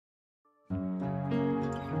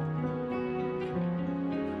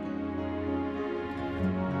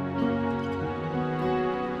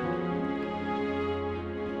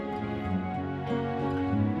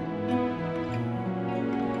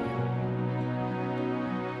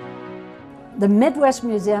The Midwest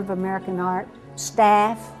Museum of American Art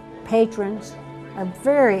staff, patrons are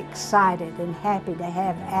very excited and happy to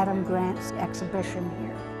have Adam Grant's exhibition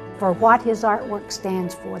here for what his artwork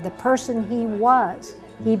stands for, the person he was,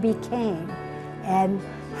 he became, and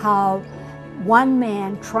how one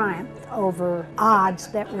man triumphed over odds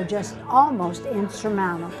that were just almost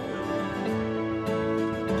insurmountable.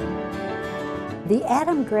 The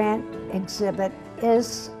Adam Grant exhibit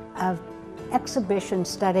is an exhibition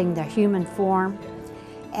studying the human form,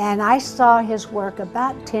 and I saw his work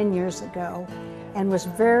about 10 years ago and was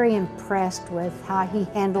very impressed with how he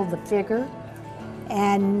handled the figure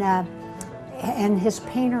and his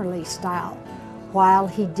painterly style. While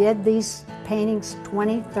he did these paintings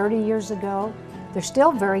 20, 30 years ago, they're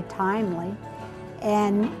still very timely,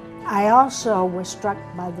 and I also was struck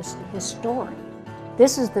by his story.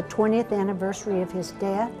 This is the 20th anniversary of his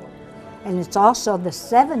death, and it's also the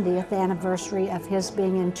 70th anniversary of his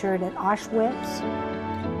being interred at Auschwitz.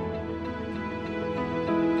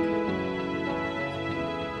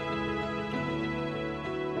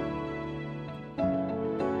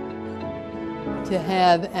 To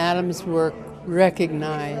have Adam's work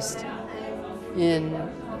recognized in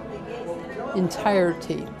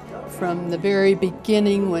entirety, from the very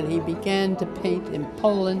beginning when he began to paint in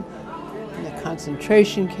Poland, in the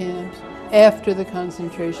concentration camps, after the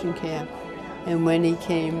concentration camp, and when he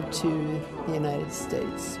came to the United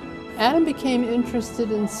States. Adam became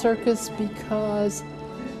interested in circus because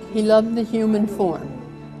he loved the human form,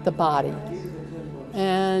 the body.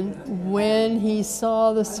 And when he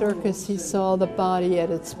saw the circus, he saw the body at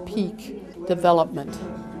its peak development.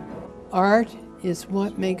 Art is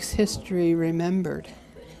what makes history remembered.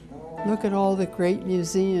 Look at all the great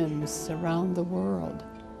museums around the world.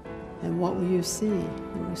 And what will you see?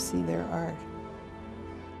 You will see their art.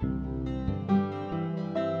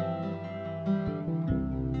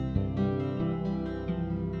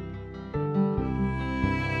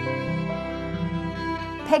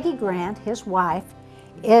 Peggy Grant, his wife,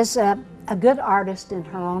 is a good artist in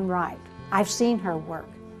her own right. I've seen her work.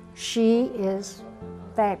 She is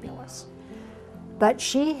fabulous. But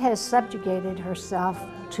she has subjugated herself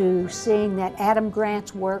to seeing that Adam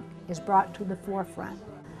Grant's work is brought to the forefront.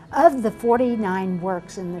 Of the 49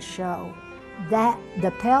 works in the show, that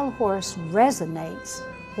the Pale Horse resonates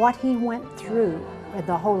what he went through with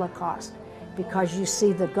the Holocaust, because you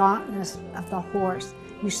see the gauntness of the horse,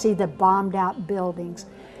 you see the bombed out buildings,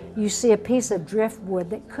 you see a piece of driftwood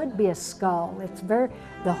that could be a skull.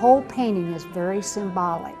 The whole painting is very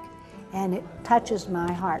symbolic, and it touches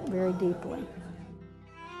my heart very deeply.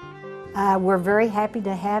 We're very happy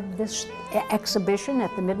to have this exhibition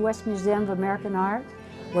at the Midwest Museum of American Art.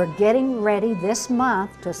 We're getting ready this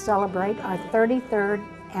month to celebrate our 33rd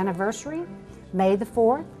anniversary, May the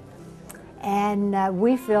 4th. And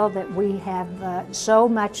we feel that we have so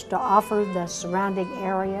much to offer the surrounding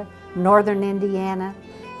area, northern Indiana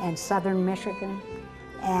and southern Michigan.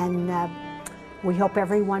 And we hope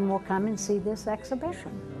everyone will come and see this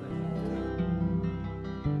exhibition.